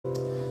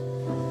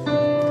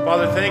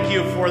Father, thank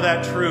you for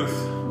that truth,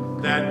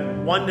 that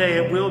one day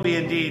it will be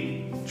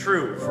indeed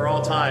true for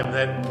all time,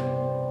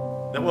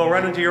 that we'll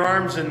run into your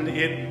arms and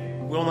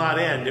it will not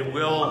end. It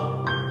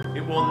will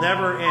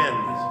never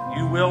end.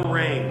 You will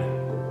reign.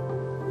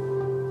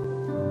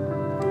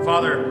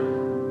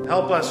 Father,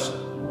 help us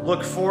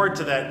look forward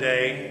to that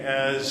day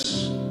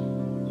as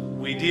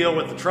we deal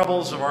with the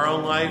troubles of our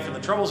own life and the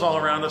troubles all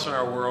around us in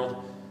our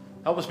world.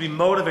 Help us be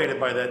motivated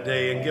by that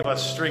day and give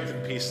us strength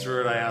and peace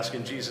through it, I ask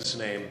in Jesus'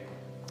 name.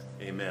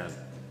 Amen.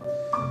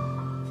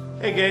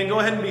 Hey gang, go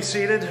ahead and be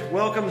seated.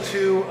 Welcome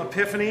to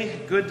Epiphany.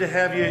 Good to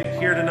have you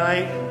here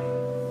tonight.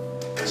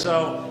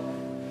 So,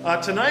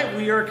 tonight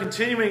we are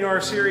continuing our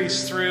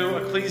series through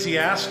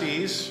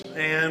Ecclesiastes,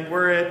 and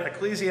we're at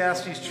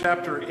Ecclesiastes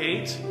chapter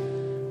 8,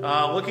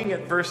 looking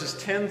at verses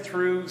 10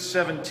 through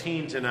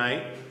 17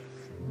 tonight.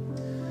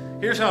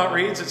 Here's how it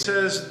reads. It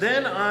says,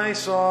 "Then I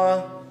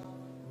saw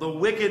the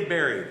wicked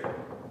buried.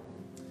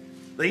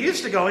 They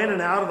used to go in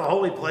and out of the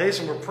holy place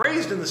and were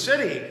praised in the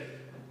city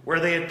where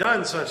they had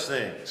done such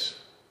things.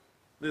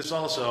 This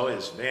also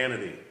is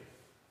vanity."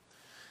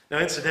 Now,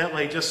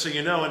 incidentally, just so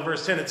you know, in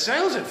verse 10, it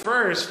sounds at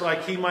first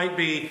like he might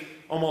be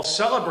almost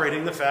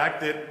celebrating the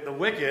fact that the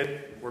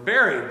wicked were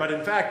buried. But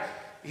in fact,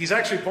 he's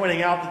actually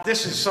pointing out that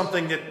this is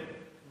something that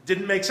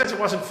didn't make sense. It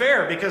wasn't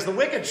fair because the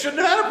wicked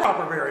shouldn't have had a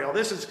proper burial.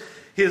 This is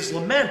his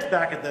lament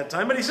back at that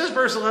time. But he says,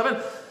 verse 11,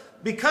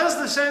 "Because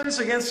the sentence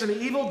against an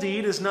evil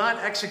deed is not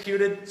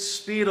executed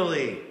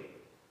speedily,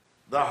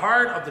 the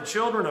heart of the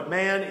children of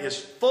man is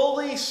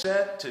fully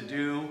set to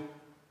do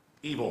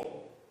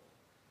evil.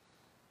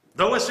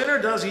 Though a sinner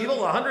does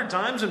evil 100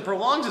 times and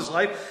prolongs his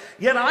life,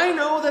 yet I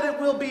know that it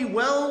will be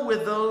well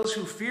with those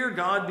who fear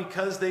God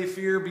because they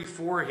fear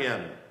before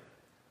him.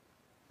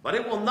 But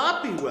it will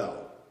not be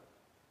well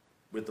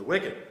with the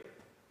wicked.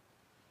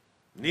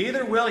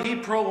 Neither will he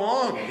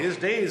prolong his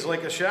days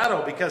like a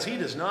shadow because he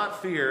does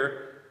not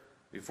fear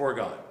before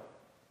God."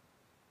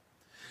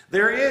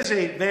 There is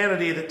a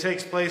vanity that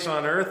takes place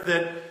on earth,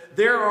 that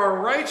there are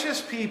righteous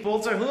people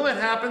to whom it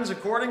happens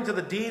according to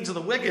the deeds of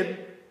the wicked,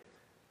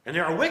 and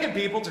there are wicked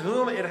people to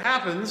whom it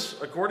happens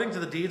according to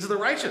the deeds of the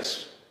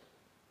righteous.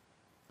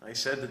 I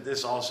said that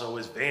this also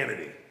is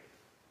vanity.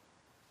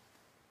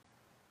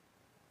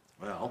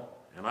 Well,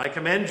 and I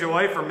commend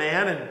joy for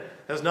man, and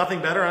has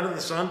nothing better under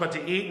the sun but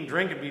to eat and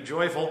drink and be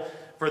joyful,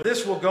 for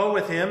this will go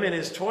with him in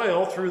his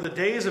toil through the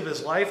days of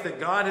his life that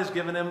God has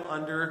given him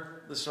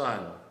under the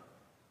sun.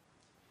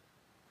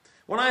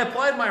 When I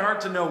applied my heart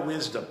to know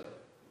wisdom,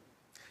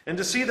 and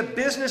to see the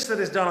business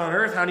that is done on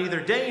earth, how neither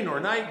day nor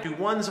night do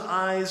one's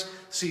eyes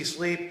see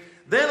sleep,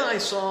 then I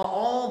saw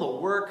all the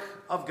work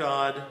of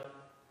God,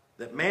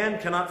 that man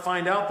cannot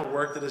find out the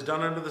work that is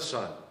done under the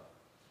sun.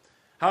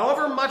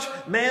 However much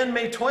man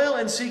may toil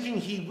in seeking,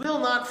 he will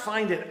not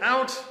find it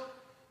out.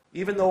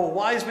 Even though a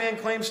wise man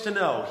claims to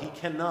know, he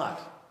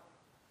cannot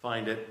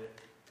find it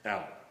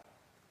out."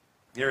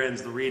 Here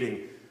ends the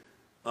reading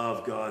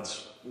of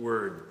God's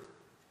word.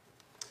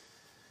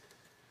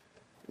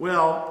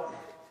 Well,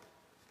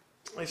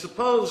 I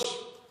suppose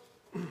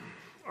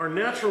our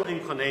natural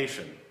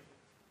inclination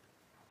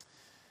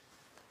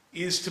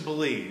is to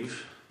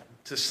believe,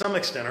 to some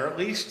extent, or at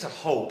least to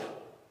hope,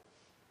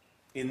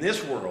 in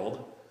this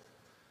world,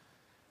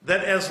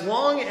 that as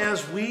long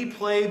as we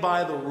play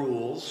by the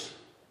rules,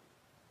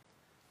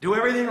 do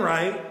everything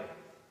right,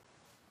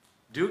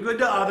 do good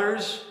to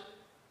others,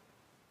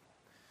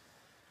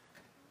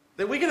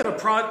 that we can have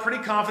a pretty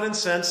confident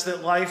sense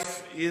that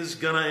life is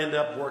going to end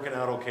up working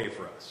out okay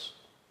for us.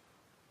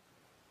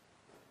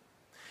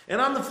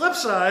 And on the flip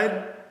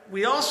side,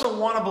 we also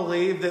want to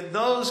believe that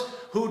those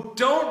who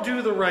don't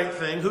do the right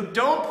thing, who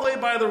don't play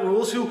by the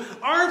rules, who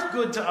aren't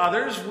good to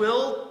others,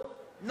 will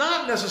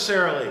not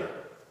necessarily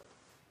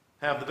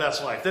have the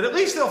best life. That at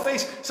least they'll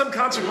face some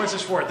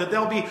consequences for it, that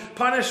they'll be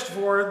punished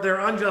for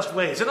their unjust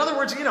ways. In other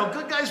words,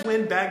 good guys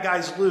win, bad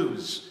guys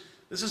lose.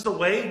 This is the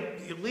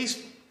way, at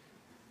least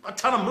a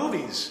ton of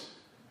movies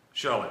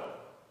show it.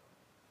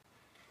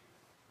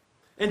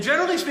 And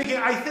generally speaking,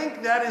 I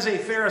think that is a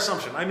fair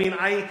assumption. I mean,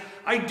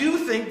 I do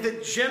think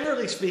that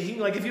generally speaking,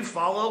 like if you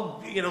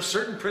follow,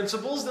 certain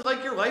principles, that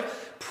like your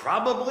life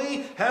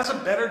probably has a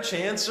better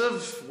chance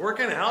of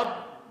working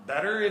out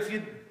better if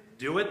you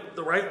do it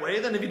the right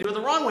way than if you do it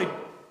the wrong way.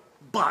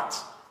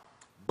 But,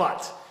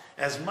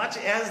 as much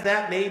as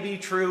that may be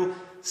true,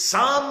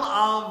 some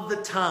of the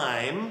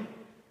time,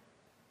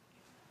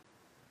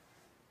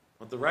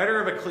 what the writer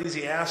of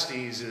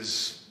Ecclesiastes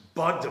is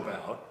bugged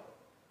about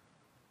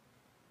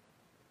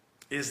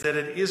is that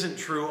it isn't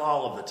true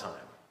all of the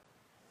time.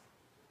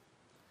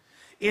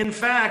 In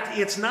fact,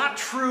 it's not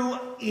true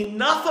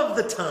enough of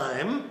the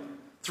time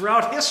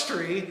throughout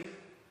history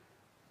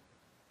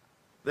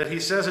that he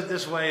says it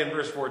this way in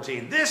verse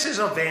 14. This is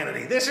a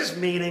vanity. This is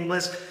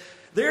meaningless.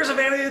 There's a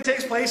vanity that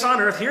takes place on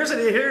earth. Here it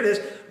is.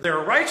 There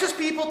are righteous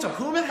people to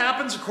whom it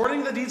happens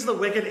according to the deeds of the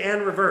wicked,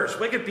 and reverse.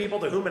 Wicked people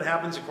to whom it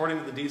happens according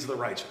to the deeds of the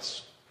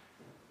righteous.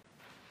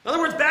 In other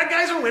words, bad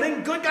guys are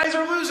winning, good guys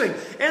are losing.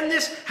 And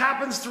this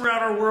happens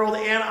throughout our world,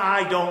 and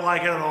I don't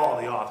like it at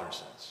all, the author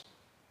says.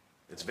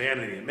 It's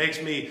vanity. It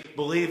makes me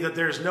believe that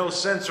there's no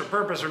sense or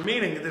purpose or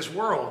meaning to this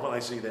world when I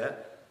see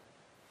that.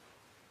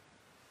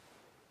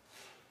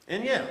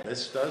 And yeah,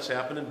 this does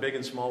happen in big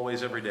and small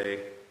ways every day,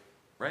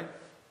 right?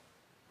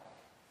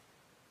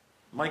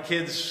 My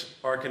kids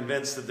are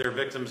convinced that they're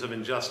victims of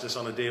injustice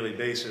on a daily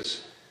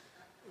basis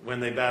when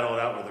they battle it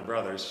out with their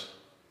brothers.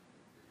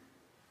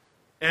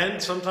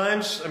 And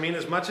sometimes,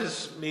 as much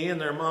as me and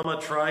their mama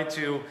try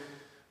to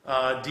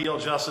deal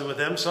justly with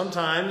them,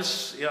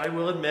 sometimes, I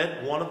will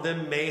admit, one of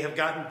them may have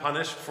gotten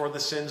punished for the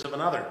sins of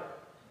another.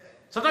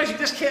 Sometimes you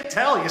just can't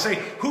tell. You say,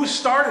 who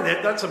started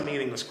it? That's a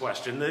meaningless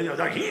question.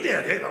 Like, he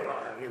did.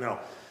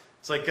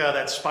 It's like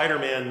that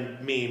Spider-Man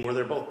meme where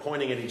they're both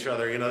pointing at each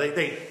other.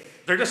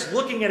 They're just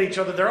looking at each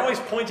other. They're always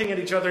pointing at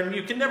each other, and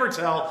you can never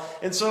tell.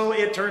 And so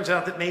it turns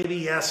out that maybe,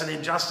 yes, an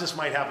injustice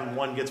might happen.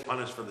 One gets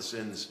punished for the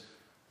sins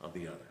of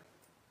the other.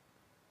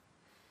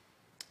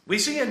 We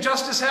see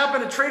injustice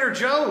happen at Trader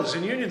Joe's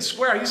in Union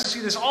Square. I used to see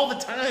this all the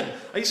time.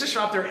 I used to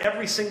shop there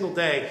every single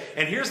day.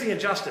 And here's the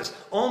injustice.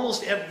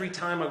 Almost every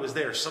time I was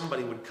there,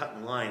 somebody would cut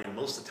in line, and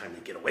most of the time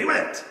they'd get away with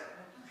it.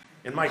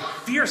 And my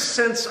fierce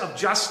sense of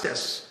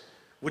justice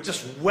would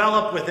just well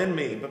up within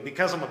me. But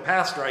because I'm a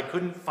pastor, I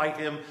couldn't fight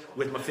him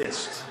with my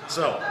fist.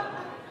 So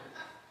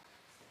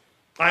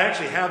I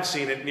actually have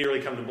seen it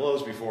nearly come to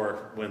blows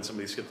before when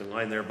somebody skipped in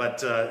line there. But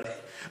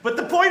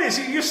the point is,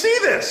 you see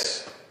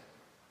this.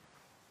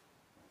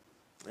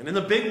 And in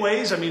the big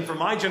ways, for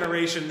my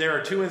generation, there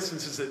are two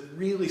instances that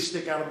really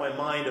stick out in my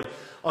mind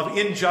of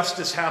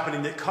injustice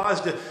happening that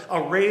caused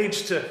a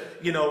rage to,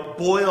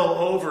 boil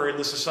over in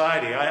the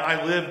society.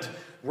 I lived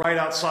right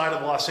outside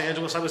of Los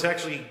Angeles. I was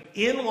actually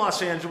in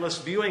Los Angeles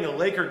viewing a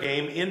Laker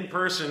game in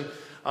person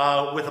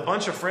with a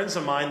bunch of friends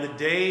of mine the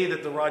day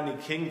that the Rodney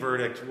King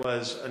verdict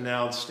was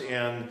announced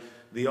and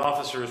the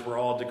officers were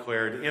all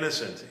declared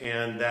innocent.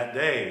 And that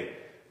day,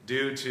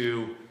 due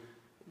to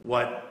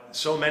what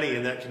so many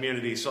in that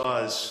community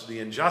saw as the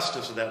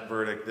injustice of that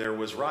verdict, there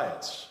was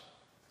riots.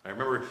 I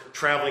remember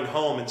traveling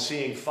home and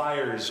seeing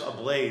fires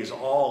ablaze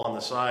all on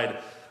the side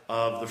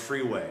of the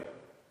freeway.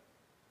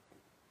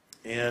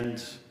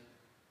 And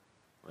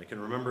I can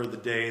remember the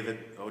day that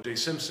O.J.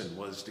 Simpson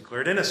was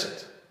declared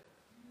innocent.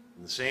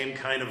 And the same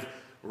kind of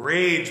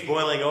rage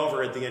boiling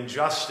over at the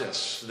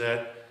injustice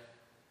that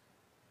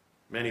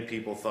many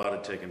people thought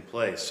had taken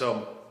place.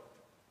 So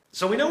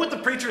we know what the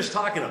preacher is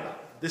talking about.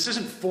 This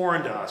isn't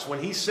foreign to us.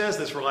 When he says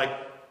this, we're like,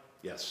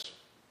 yes,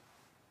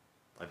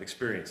 I've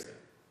experienced it.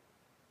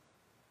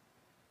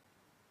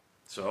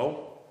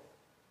 So,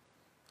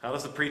 how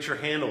does the preacher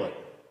handle it?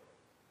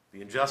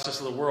 The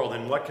injustice of the world,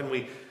 and what can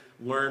we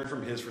learn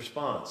from his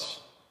response?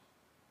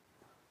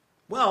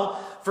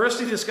 Well, first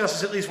he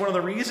discusses at least one of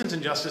the reasons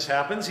injustice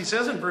happens. He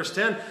says in verse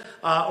 10,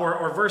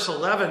 or verse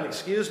 11,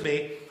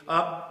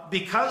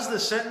 because the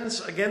sentence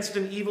against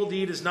an evil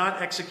deed is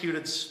not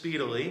executed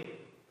speedily,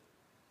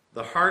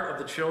 the heart of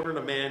the children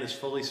of man is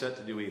fully set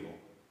to do evil.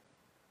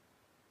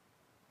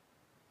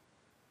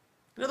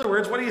 In other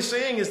words, what he's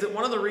saying is that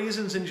one of the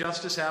reasons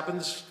injustice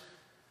happens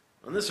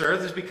on this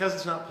earth is because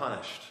it's not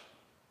punished.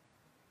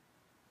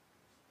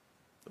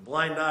 The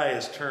blind eye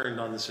is turned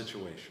on the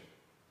situation.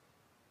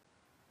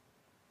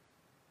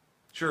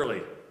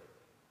 Surely,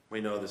 we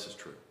know this is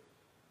true.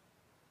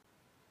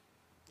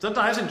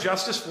 Sometimes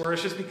injustice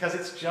flourishes because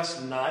it's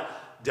just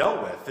not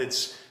dealt with.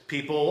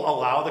 People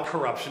allow the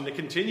corruption to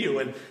continue,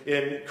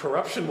 and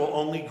corruption will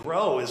only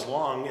grow as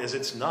long as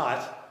it's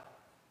not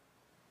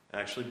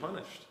actually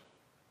punished.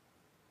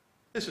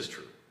 This is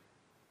true.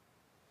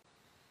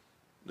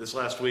 This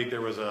last week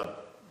there was a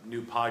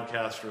new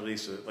podcast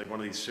release, like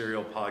one of these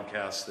serial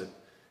podcasts that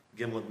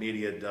Gimlet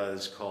Media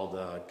does called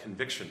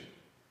Conviction.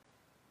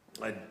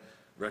 I'd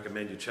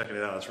recommend you checking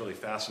it out. It's really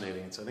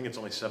fascinating. I think it's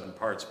only 7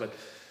 parts, but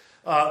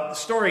the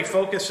story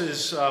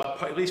focuses,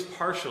 at least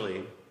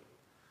partially,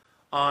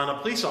 on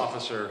a police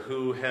officer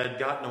who had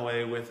gotten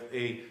away with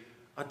a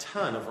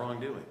ton of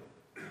wrongdoing,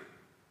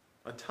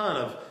 a ton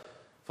of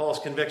false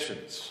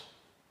convictions.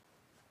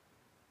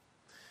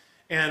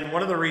 And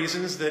one of the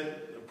reasons that,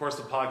 of course,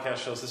 the podcast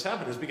shows this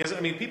happened is because,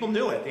 people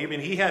knew it.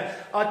 He had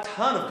a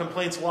ton of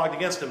complaints logged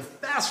against him,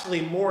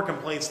 vastly more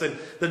complaints than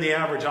the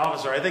average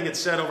officer. I think it's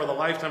said over the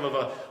lifetime of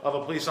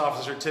a police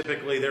officer,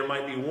 typically there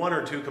might be 1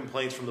 or 2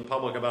 complaints from the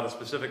public about a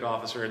specific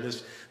officer, and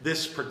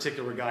this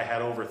particular guy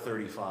had over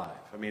 35.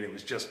 It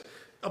was just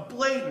a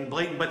blatant,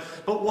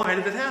 but why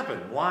did it happen?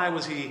 Why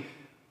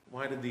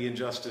did the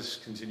injustice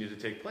continue to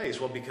take place?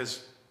 Well,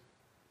 because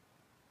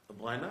the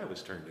blind eye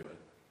was turned to it.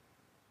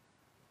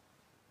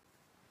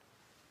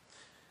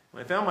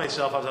 I found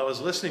myself, as I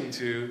was listening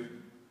to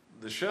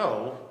the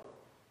show,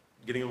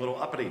 getting a little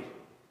uppity.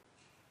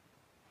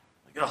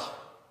 Like,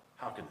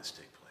 how can this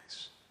take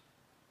place?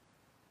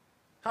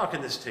 How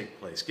can this take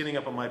place? Getting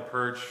up on my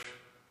perch,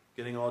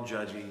 getting all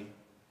judgy.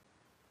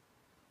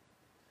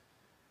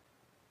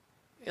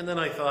 And then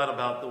I thought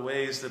about the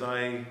ways that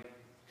I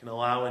can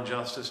allow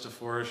injustice to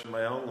flourish in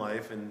my own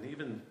life, and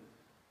even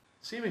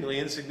seemingly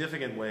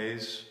insignificant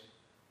ways.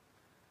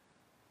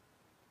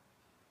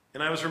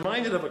 And I was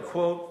reminded of a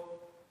quote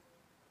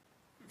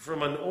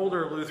from an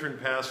older Lutheran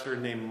pastor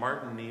named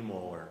Martin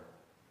Niemöller.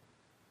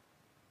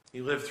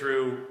 He lived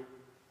through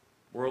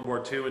World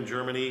War II in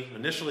Germany.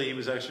 Initially, he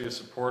was actually a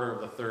supporter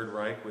of the Third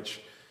Reich,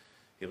 which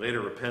he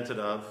later repented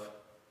of.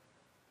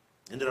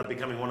 Ended up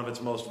becoming one of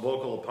its most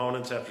vocal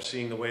opponents after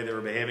seeing the way they were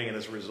behaving, and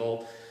as a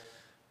result,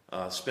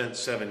 spent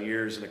 7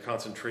 years in a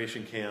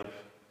concentration camp.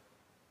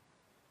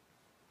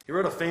 He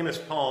wrote a famous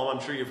poem,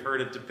 I'm sure you've heard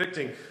it,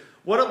 depicting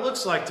what it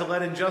looks like to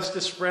let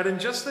injustice spread in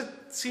just the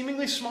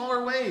seemingly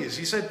smaller ways.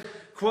 He said,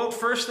 quote,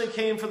 "First they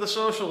came for the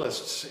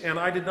socialists, and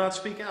I did not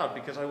speak out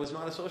because I was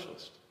not a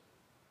socialist.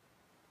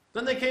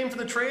 Then they came for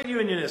the trade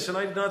unionists, and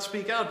I did not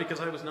speak out because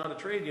I was not a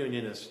trade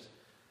unionist.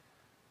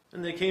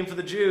 And they came for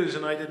the Jews,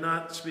 and I did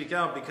not speak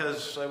out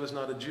because I was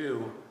not a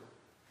Jew.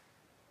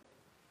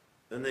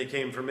 Then they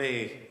came for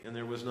me, and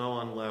there was no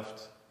one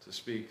left to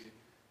speak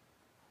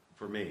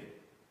for me."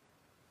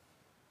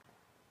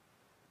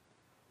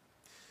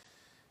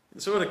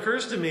 And so it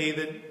occurs to me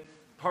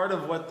that part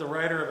of what the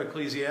writer of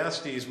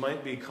Ecclesiastes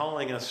might be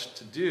calling us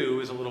to do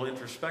is a little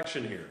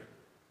introspection here.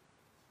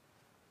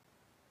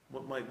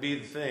 What might be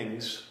the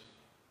things,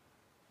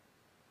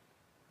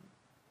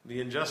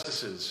 the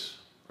injustices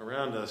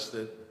around us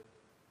that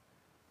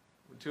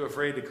we're too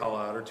afraid to call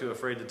out or too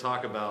afraid to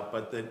talk about,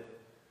 but that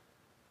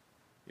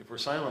if we're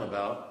silent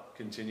about,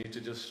 continue to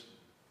just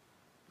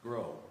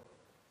grow.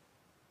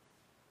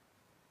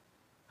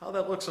 How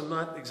that looks, I'm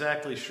not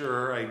exactly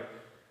sure.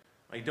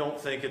 I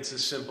don't think it's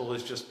as simple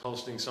as just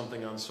posting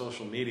something on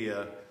social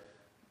media,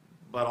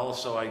 but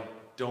also I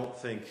don't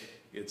think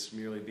it's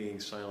merely being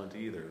silent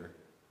either.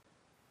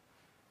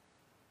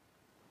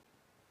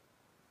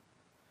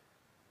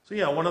 So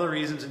yeah, one of the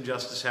reasons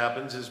injustice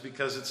happens is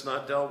because it's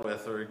not dealt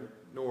with or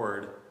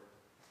ignored.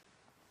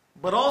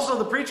 But also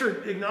the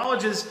preacher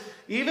acknowledges,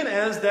 even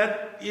as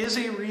that is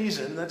a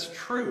reason, that's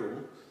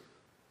true,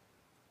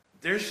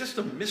 there's just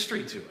a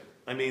mystery to it.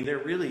 I mean, there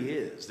really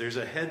is. There's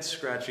a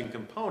head-scratching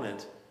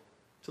component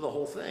to the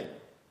whole thing.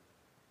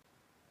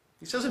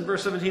 He says in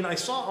verse 17, "I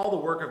saw all the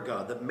work of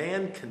God, that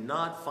man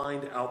cannot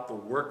find out the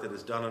work that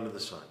is done under the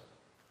sun.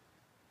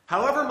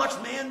 However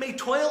much man may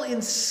toil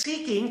in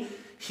seeking,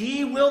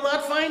 he will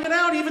not find it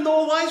out, even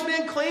though a wise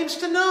man claims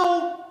to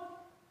know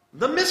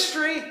the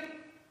mystery.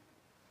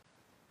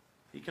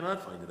 He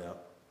cannot find it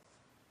out."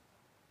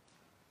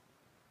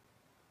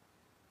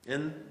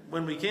 And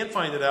when we can't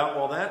find it out,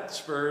 well, that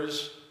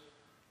spurs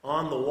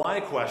on the why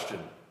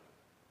question.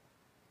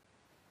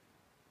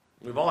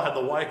 We've all had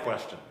the why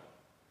question.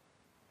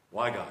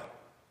 Why, God?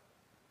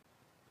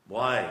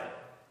 Why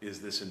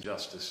is this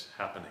injustice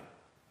happening?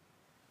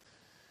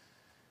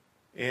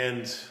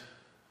 And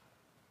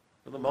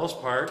for the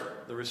most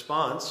part, the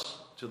response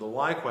to the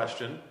why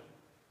question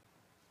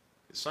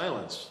is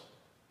silence.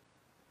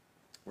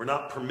 We're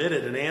not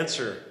permitted an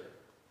answer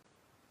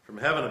from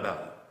heaven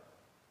about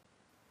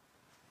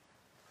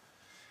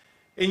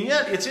it. And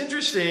yet, it's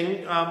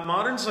interesting,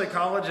 modern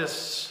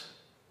psychologists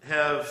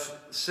have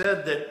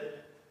said that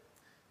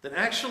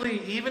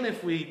actually, even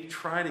if we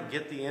try to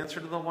get the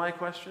answer to the why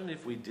question,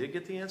 if we did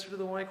get the answer to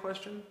the why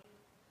question,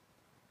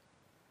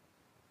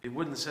 it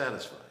wouldn't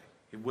satisfy.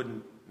 It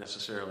wouldn't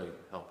necessarily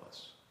help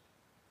us.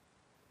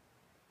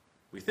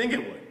 We think it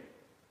would.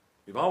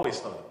 We've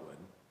always thought it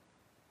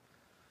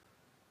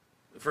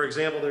would. For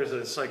example, there's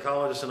a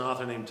psychologist and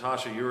author named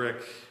Tasha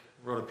Erick,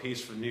 wrote a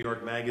piece for New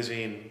York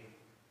Magazine.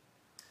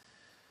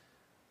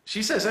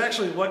 She says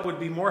actually what would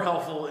be more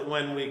helpful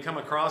when we come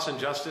across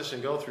injustice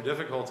and go through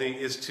difficulty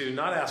is to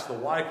not ask the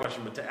why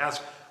question, but to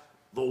ask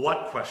the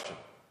what question.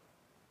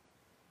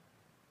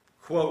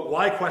 Quote,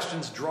 "Why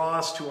questions draw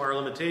us to our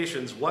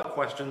limitations. What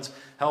questions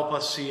help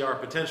us see our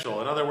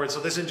potential?" In other words, so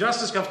this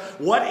injustice comes,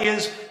 what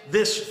is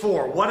this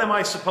for? What am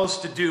I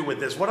supposed to do with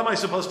this? What am I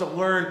supposed to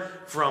learn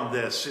from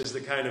this is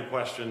the kind of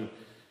question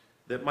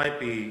that might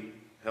be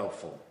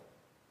helpful.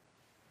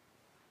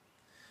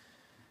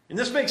 And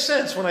this makes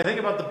sense when I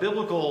think about the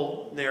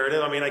biblical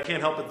narrative. I mean, I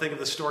can't help but think of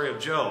the story of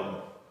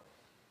Job.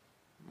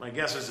 My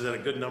guess is that a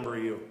good number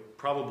of you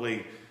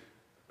probably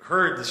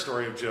heard the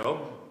story of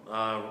Job,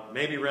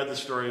 maybe read the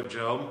story of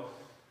Job.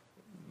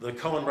 The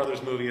Coen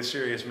brothers movie, A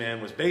Serious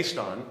Man, was based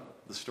on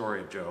the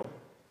story of Job.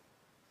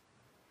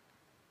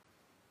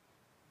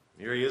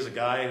 Here he is, a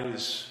guy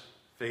who's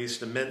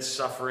faced immense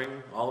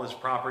suffering. All his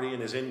property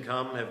and his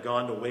income have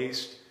gone to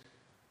waste.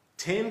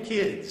 10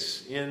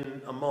 kids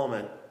in a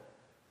moment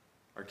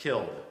are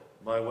killed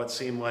by what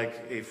seemed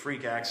like a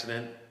freak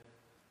accident.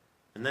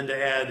 And then to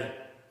add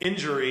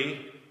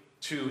injury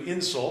to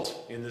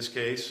insult, in this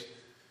case,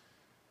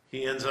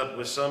 he ends up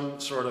with some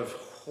sort of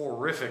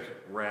horrific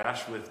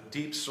rash with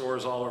deep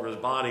sores all over his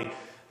body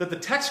that the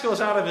text goes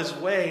out of his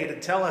way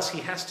to tell us he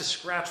has to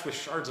scratch with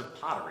shards of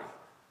pottery.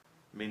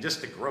 I mean,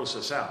 just to gross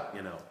us out,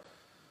 you know.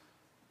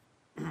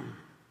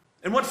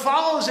 And what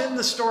follows in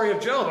the story of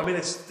Job, I mean,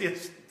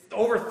 it's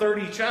over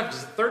 30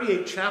 chapters,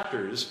 38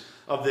 chapters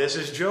of this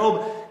is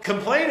Job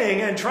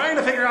complaining and trying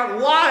to figure out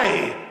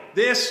why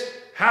this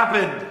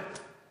happened.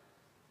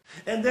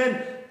 And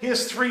then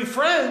his 3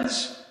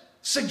 friends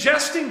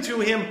suggesting to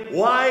him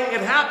why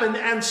it happened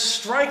and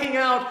striking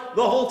out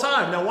the whole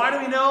time. Now, why do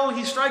we know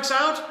he strikes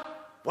out?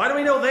 Why do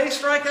we know they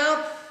strike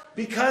out?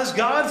 Because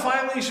God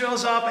finally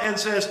shows up and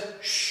says,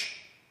 shh,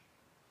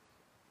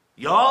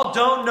 y'all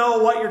don't know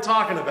what you're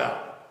talking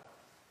about.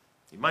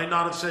 He might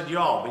not have said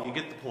y'all, but you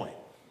get the point.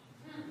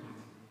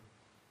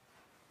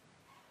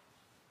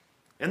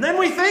 And then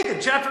we think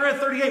in chapter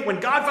 38, when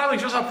God finally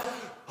shows up,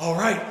 all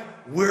right,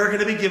 we're going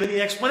to be given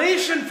the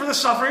explanation for the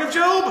suffering of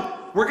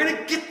Job. We're going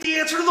to get the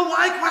answer to the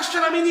why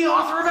question. I mean, the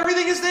author of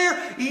everything is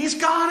there. He's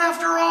God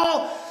after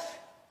all.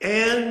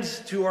 And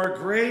to our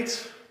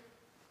great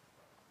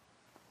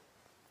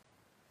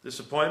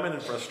disappointment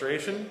and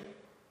frustration,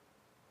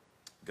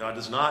 God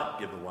does not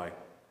give the why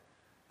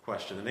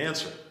question an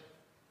answer.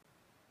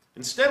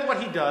 Instead,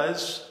 what he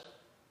does,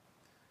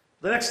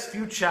 the next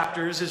few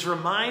chapters, is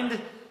remind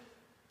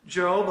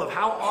Job of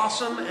how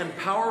awesome and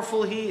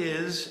powerful he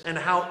is and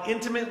how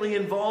intimately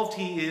involved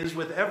he is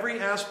with every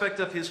aspect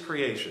of his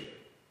creation.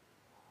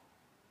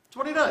 That's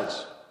what he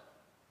does.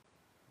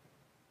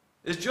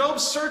 As Job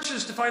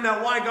searches to find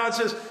out why, God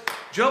says,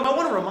 Job, I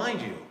want to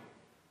remind you,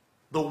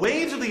 the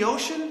waves of the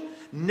ocean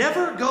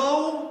never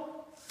go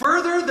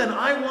further than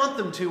I want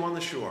them to on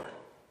the shore.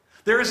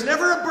 There is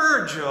never a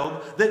bird,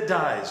 Job, that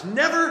dies.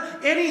 Never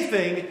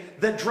anything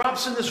that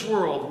drops in this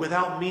world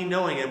without me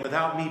knowing it,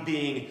 without me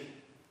being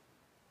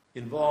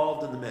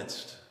involved in the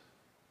midst.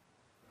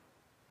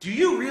 Do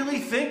you really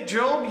think,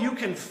 Job, you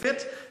can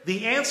fit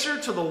the answer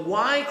to the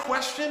why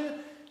question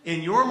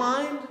in your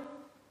mind?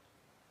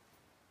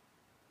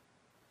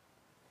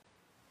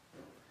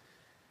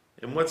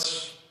 And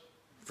what's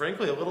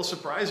frankly a little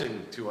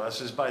surprising to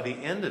us is by the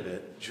end of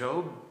it,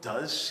 Job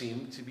does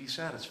seem to be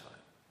satisfied.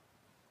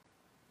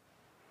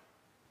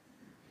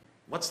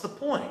 What's the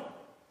point?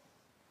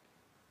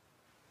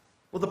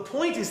 Well, the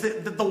point is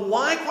that the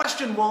why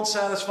question won't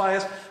satisfy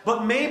us,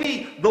 but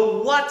maybe the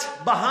what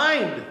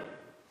behind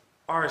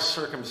our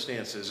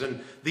circumstances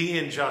and the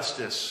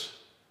injustice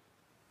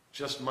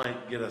just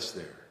might get us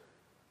there.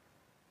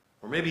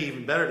 Or maybe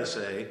even better to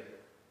say,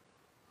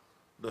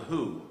 the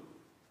who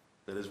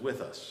that is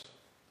with us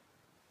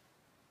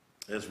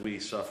as we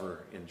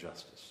suffer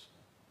injustice.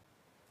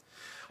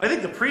 I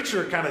think the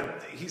preacher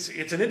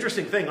it's an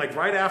interesting thing, like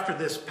right after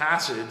this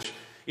passage,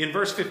 in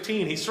verse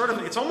 15,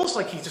 it's almost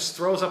like he just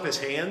throws up his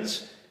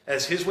hands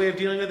as his way of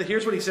dealing with it.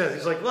 Here's what he says.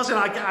 He's like, listen,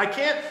 I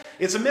can't,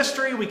 it's a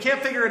mystery, we can't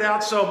figure it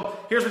out, so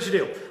here's what you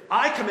do.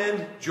 I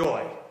commend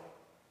joy.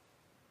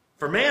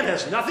 For man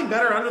has nothing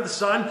better under the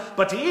sun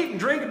but to eat and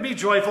drink and be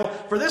joyful,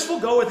 for this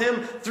will go with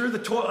him through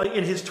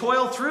in his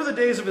toil through the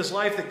days of his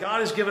life that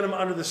God has given him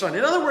under the sun.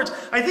 In other words,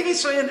 I think he's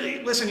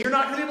saying, listen, you're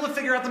not going to be able to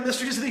figure out the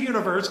mysteries of the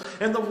universe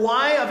and the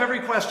why of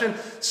every question,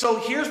 so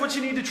here's what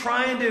you need to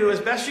try and do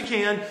as best you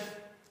can.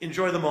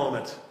 Enjoy the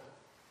moment.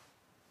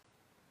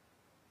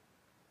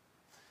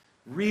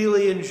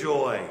 Really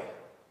enjoy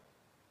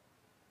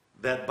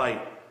that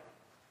bite.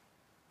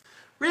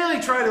 Really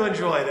try to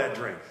enjoy that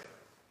drink.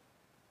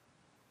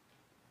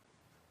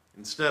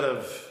 Instead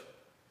of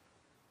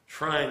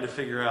trying to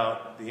figure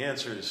out the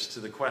answers to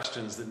the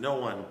questions that no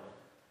one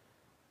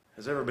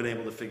has ever been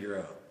able to figure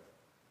out.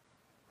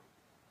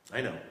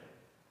 I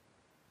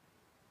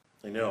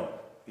know,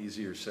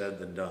 easier said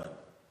than done.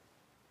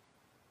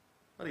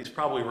 But he's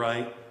probably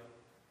right.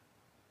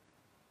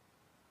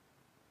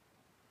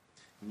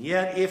 And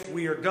yet, if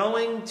we are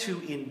going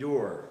to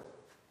endure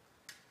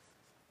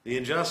the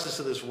injustice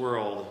of this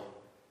world,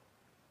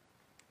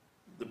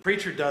 the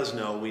preacher does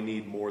know we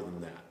need more than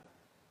that.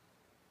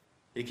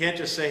 He can't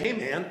just say, hey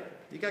man,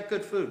 you got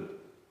good food.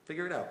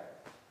 Figure it out.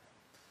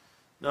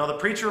 No, the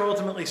preacher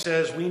ultimately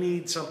says we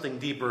need something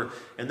deeper,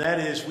 and that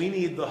is we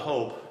need the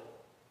hope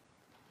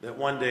that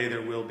one day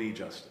there will be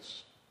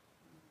justice.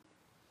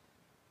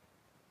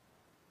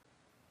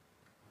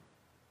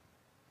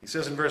 He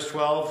says in verse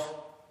 12,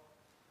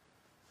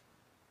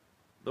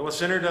 though a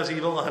sinner does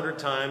evil 100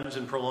 times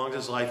and prolongs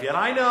his life, yet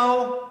I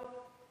know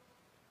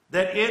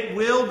that it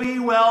will be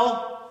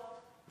well.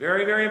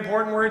 Very, very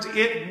important words.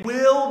 It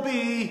will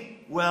be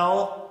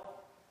well.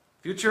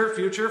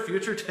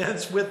 Future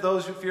tense with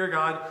those who fear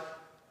God.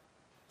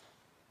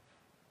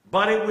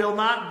 But it will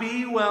not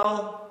be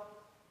well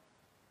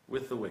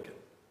with the wicked.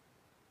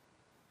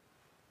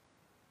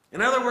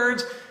 In other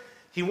words,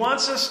 he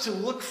wants us to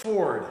look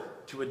forward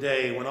to a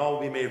day when all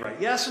will be made right.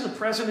 Yes, in the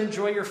present,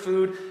 enjoy your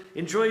food,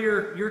 enjoy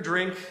your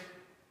drink,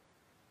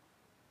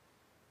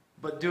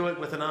 but do it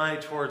with an eye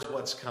towards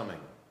what's coming.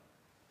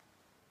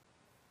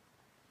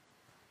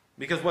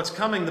 Because what's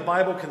coming, the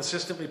Bible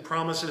consistently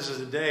promises, is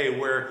a day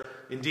where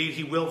indeed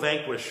he will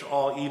vanquish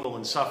all evil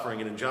and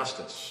suffering and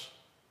injustice.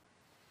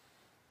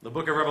 The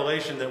book of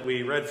Revelation that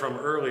we read from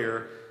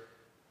earlier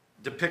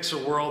depicts a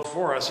world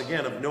for us,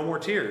 again, of no more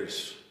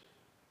tears.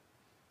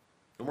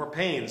 No more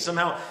pain.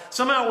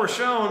 Somehow we're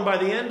shown by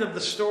the end of the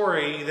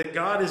story that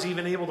God is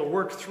even able to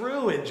work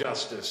through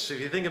injustice.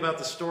 If you think about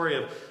the story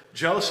of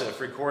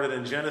Joseph recorded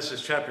in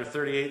Genesis chapter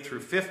 38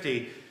 through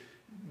 50,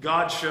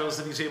 God shows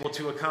that he's able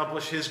to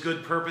accomplish his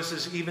good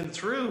purposes even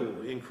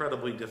through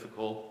incredibly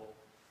difficult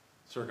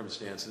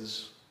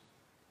circumstances.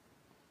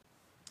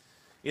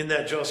 In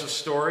that Joseph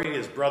story,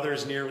 his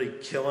brothers nearly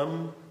kill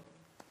him.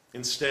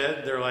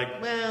 Instead, they're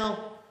like,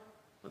 well,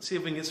 let's see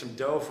if we can get some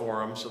dough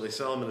for him, so they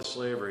sell him into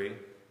slavery.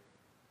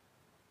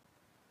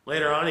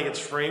 Later on, he gets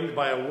framed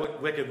by a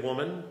wicked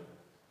woman.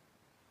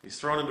 He's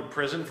thrown into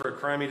prison for a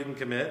crime he didn't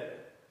commit.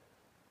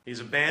 He's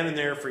abandoned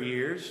there for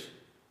years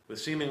with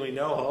seemingly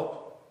no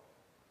hope.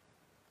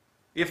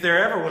 If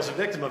there ever was a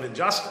victim of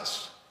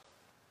injustice,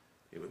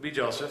 it would be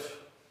Joseph.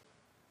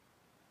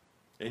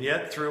 And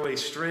yet, through a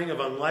string of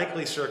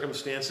unlikely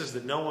circumstances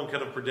that no one could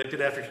have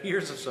predicted after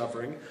years of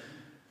suffering,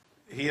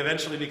 he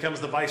eventually becomes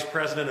the vice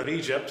president of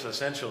Egypt,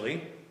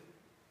 essentially.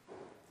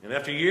 And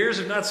after years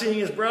of not seeing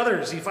his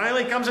brothers, he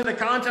finally comes into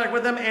contact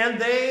with them, and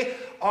they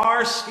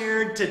are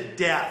scared to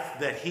death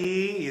that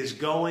he is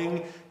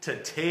going to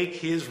take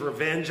his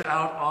revenge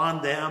out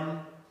on them.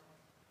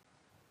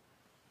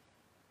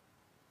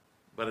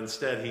 But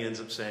instead, he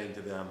ends up saying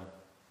to them,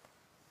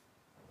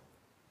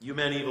 "You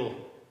meant evil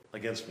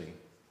against me.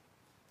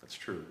 That's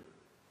true.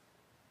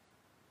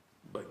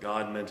 But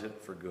God meant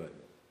it for good."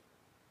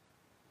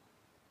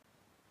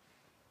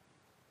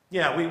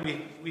 Yeah,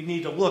 we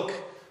need to look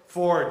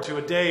forward to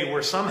a day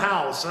where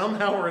somehow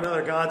or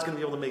another, God's going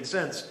to be able to make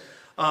sense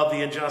of the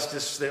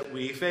injustice that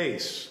we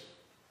face.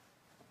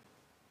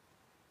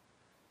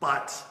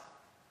 But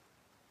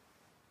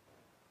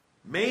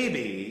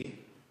maybe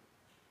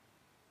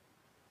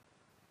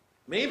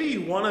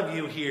one of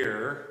you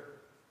here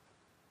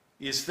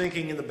is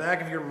thinking in the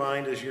back of your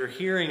mind as you're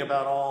hearing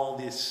about all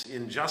this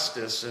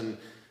injustice and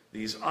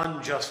these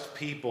unjust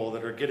people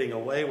that are getting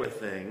away with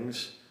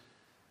things,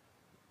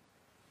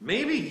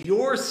 maybe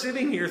you're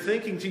sitting here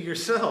thinking to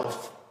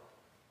yourself,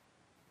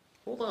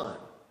 hold on,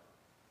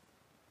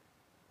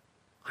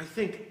 I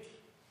think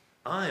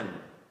I'm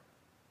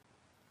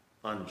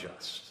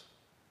unjust.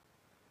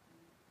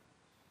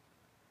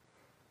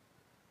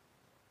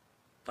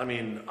 I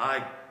mean,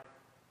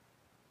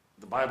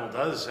 the Bible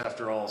does,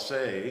 after all,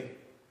 say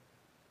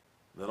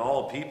that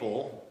all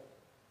people,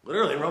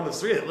 literally in Romans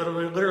 3, it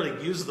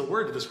literally uses the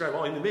word to describe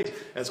all human beings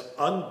as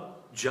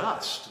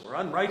unjust or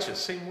unrighteous,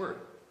 same word.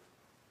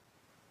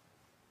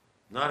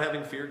 Not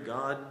having feared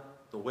God,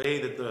 the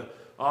way that the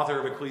author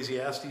of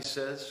Ecclesiastes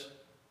says.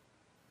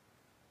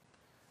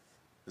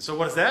 And so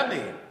what does that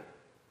mean?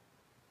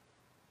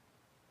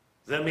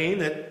 Does that mean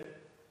that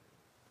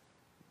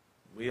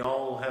we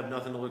all have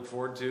nothing to look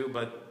forward to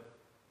but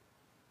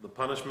the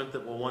punishment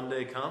that will one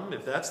day come?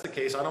 If that's the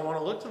case, I don't want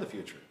to look to the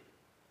future.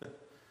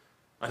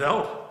 I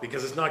don't,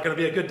 because it's not going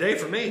to be a good day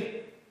for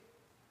me.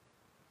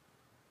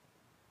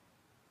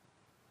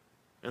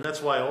 And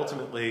that's why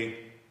ultimately,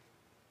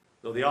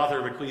 though the author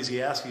of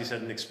Ecclesiastes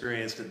hadn't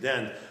experienced it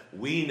then,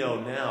 we know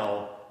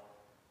now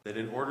that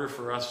in order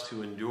for us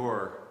to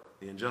endure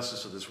the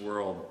injustice of this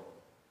world,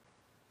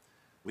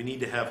 we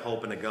need to have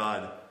hope in a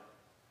God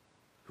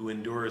who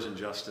endures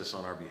injustice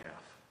on our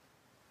behalf.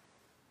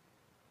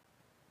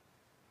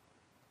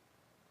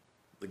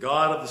 The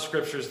God of the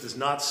Scriptures does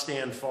not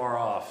stand far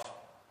off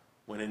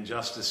when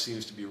injustice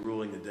seems to be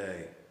ruling the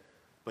day,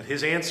 but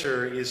his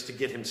answer is to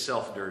get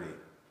himself dirty.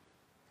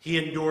 He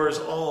endures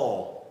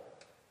all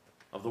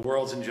of the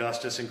world's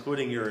injustice,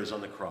 including yours,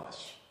 on the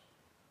cross.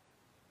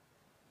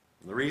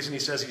 And the reason he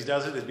says he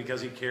does it is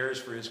because he cares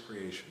for his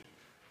creation.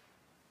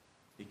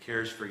 He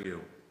cares for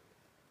you,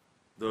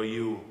 though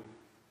you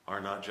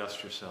are not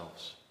just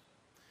yourselves.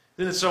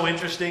 Isn't it so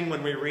interesting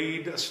when we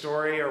read a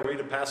story or read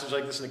a passage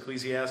like this in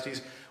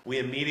Ecclesiastes, we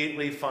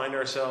immediately find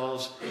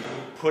ourselves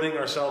putting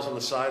ourselves on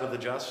the side of the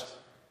just?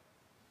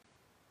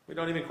 We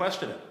don't even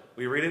question it.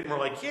 We read it and we're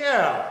like,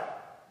 yeah,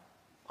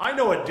 I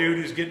know a dude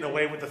who's getting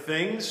away with the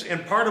things.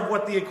 And part of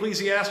what the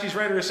Ecclesiastes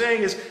writer is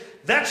saying is,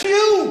 that's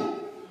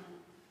you!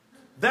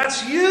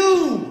 That's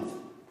you!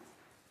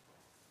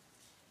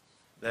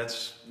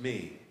 That's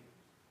me.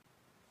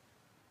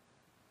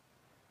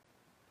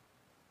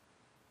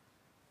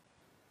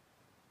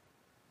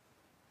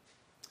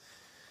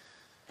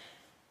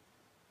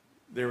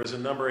 There was a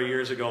number of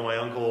years ago, my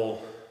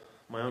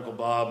uncle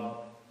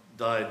Bob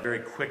died very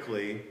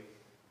quickly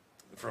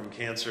from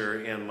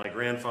cancer, and my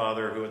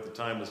grandfather, who at the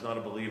time was not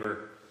a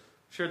believer,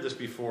 shared this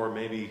before,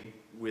 maybe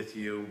with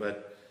you,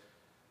 but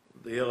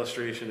the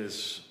illustration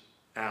is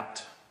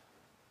apt.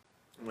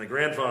 My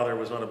grandfather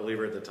was not a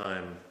believer at the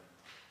time.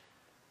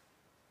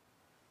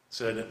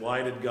 Said,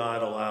 why did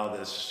God allow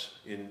this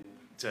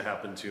to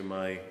happen to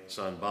my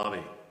son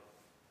Bobby?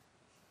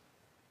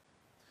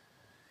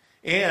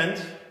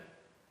 And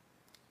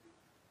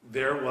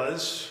there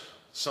was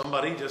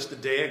somebody just a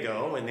day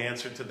ago in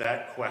answer to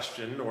that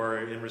question, or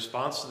in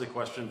response to the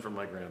question from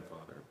my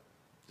grandfather,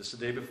 just a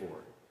day before.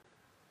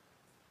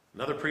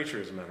 Another preacher,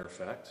 as a matter of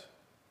fact,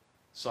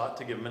 sought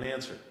to give him an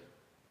answer.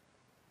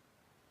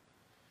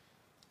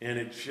 And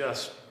it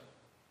just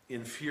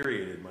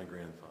infuriated my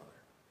grandfather.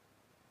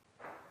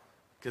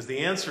 Because the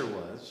answer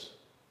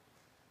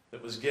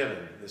that was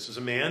given. This is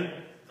a man,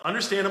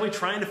 understandably,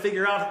 trying to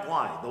figure out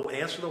why. The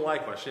answer to the why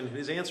question,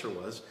 his answer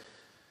was,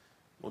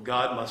 well,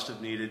 God must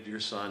have needed your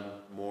son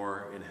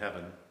more in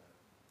heaven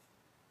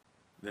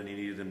than he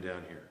needed him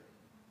down here.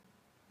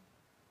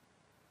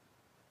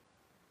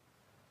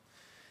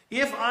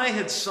 If I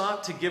had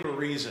sought to give a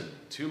reason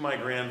to my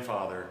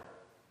grandfather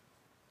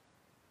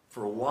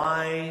for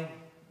why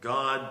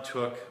God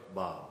took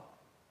Bob,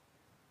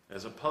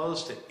 as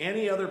opposed to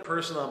any other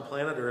person on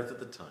planet Earth at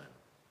the time,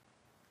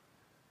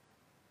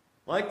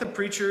 like the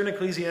preacher in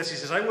Ecclesiastes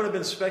says, I would have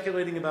been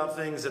speculating about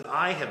things that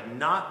I have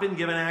not been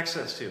given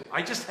access to.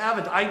 I just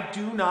haven't. I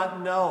do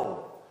not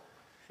know.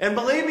 And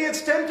believe me,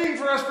 it's tempting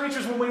for us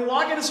preachers when we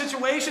walk into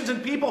situations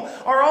and people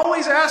are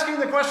always asking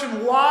the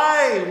question,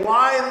 why?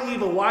 Why the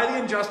evil? Why the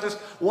injustice?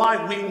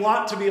 Why? We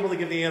want to be able to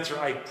give the answer.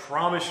 I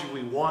promise you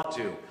we want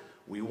to.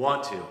 We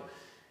want to.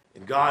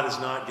 And God has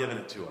not given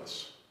it to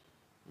us.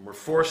 And we're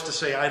forced to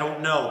say, I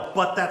don't know.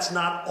 But that's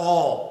not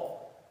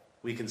all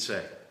we can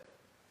say.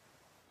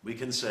 We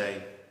can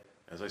say,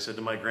 as I said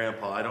to my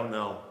grandpa, I don't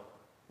know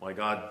why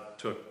God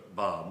took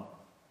Bob.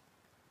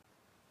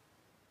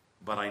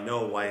 But I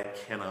know why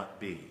it cannot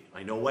be.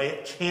 I know why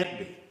it can't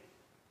be.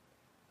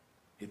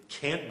 It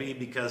can't be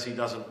because he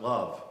doesn't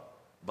love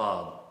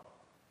Bob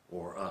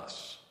or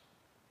us.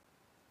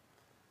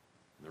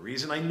 And the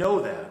reason I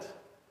know that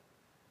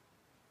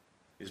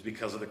is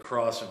because of the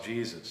cross of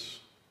Jesus.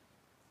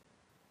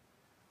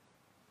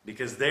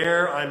 Because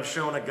there I'm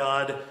shown a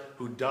God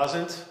who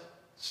doesn't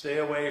stay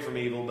away from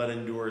evil but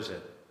endures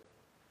it.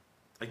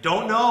 I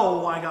don't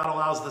know why God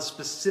allows the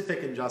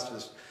specific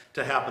injustice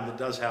to happen that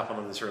does happen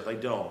on this earth. I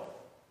don't.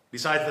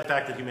 Besides the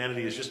fact that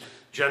humanity is just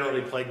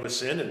generally plagued with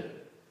sin, and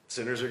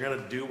sinners are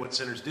going to do what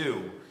sinners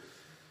do.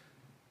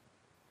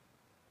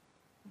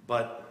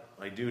 But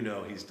I do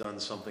know he's done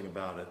something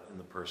about it in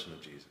the person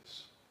of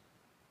Jesus.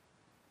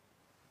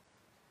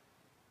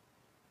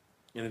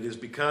 And it is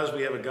because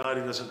we have a God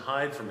who doesn't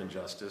hide from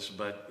injustice,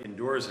 but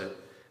endures it,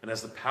 and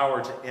has the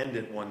power to end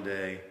it one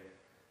day,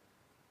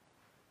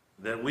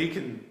 that we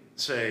can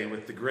say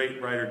with the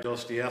great writer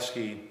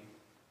Dostoevsky,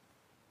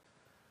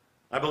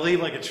 I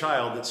believe like a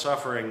child that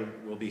suffering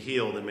will be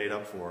healed and made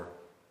up for,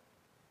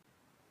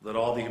 that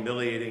all the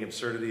humiliating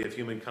absurdity of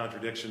human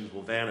contradictions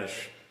will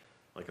vanish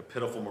like a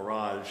pitiful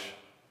mirage,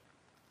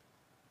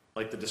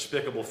 like the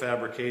despicable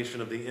fabrication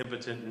of the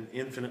impotent and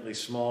infinitely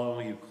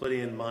small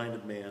Euclidean mind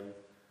of man.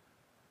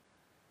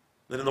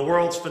 That in the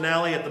world's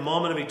finale, at the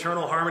moment of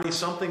eternal harmony,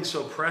 something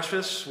so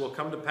precious will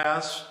come to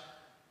pass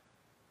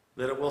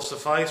that it will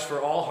suffice for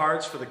all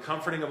hearts, for the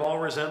comforting of all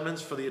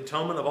resentments, for the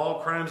atonement of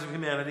all crimes of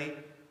humanity,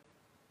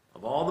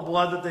 of all the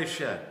blood that they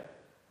shed,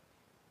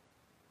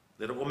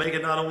 that it will make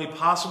it not only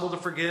possible to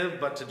forgive,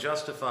 but to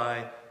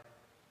justify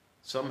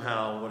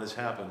somehow what has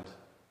happened.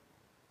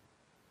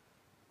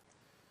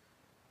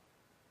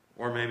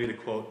 Or maybe to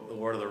quote the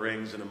Lord of the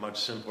Rings in a much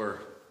simpler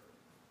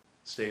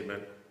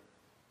statement,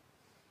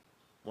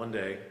 one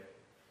day,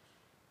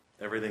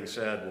 everything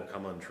said will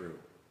come untrue.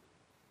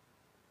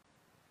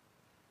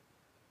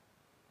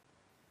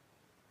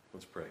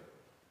 Let's pray.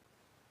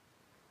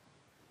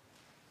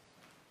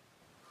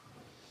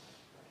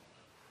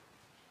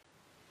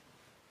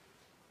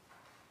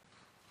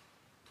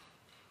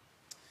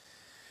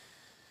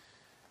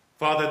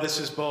 Father, this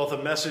is both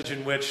a message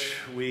in which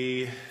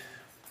we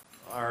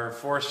are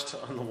forced,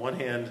 on the one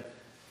hand,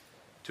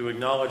 to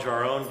acknowledge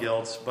our own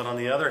guilt, but on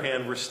the other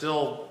hand, we're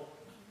still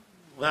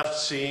left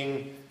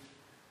seeing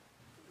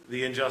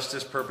the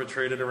injustice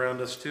perpetrated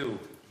around us too.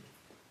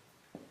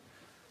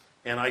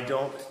 And I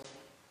don't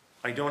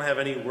have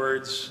any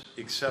words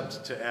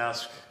except to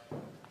ask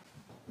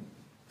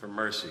for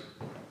mercy.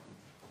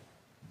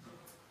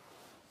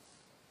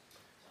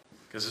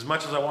 Because as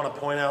much as I want to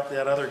point out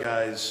that other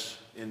guy's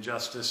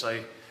injustice,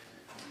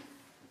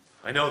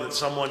 I know that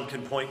someone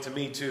can point to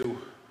me too.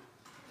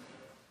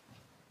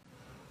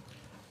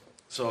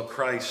 So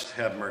Christ,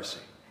 have mercy.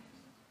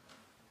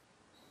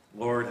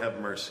 Lord, have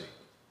mercy.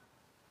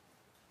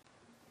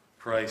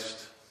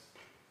 Christ,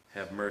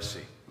 have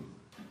mercy.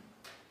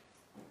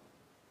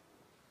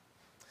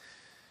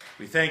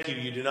 We thank you.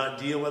 You do not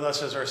deal with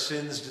us as our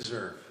sins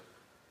deserve,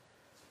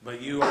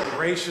 but you are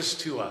gracious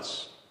to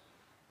us,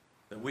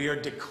 that we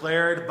are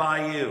declared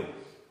by you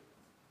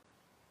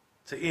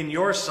to, in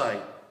your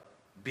sight,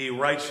 be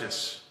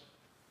righteous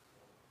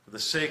for the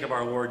sake of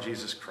our Lord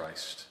Jesus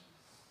Christ.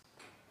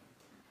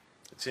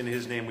 It's in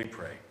his name we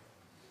pray.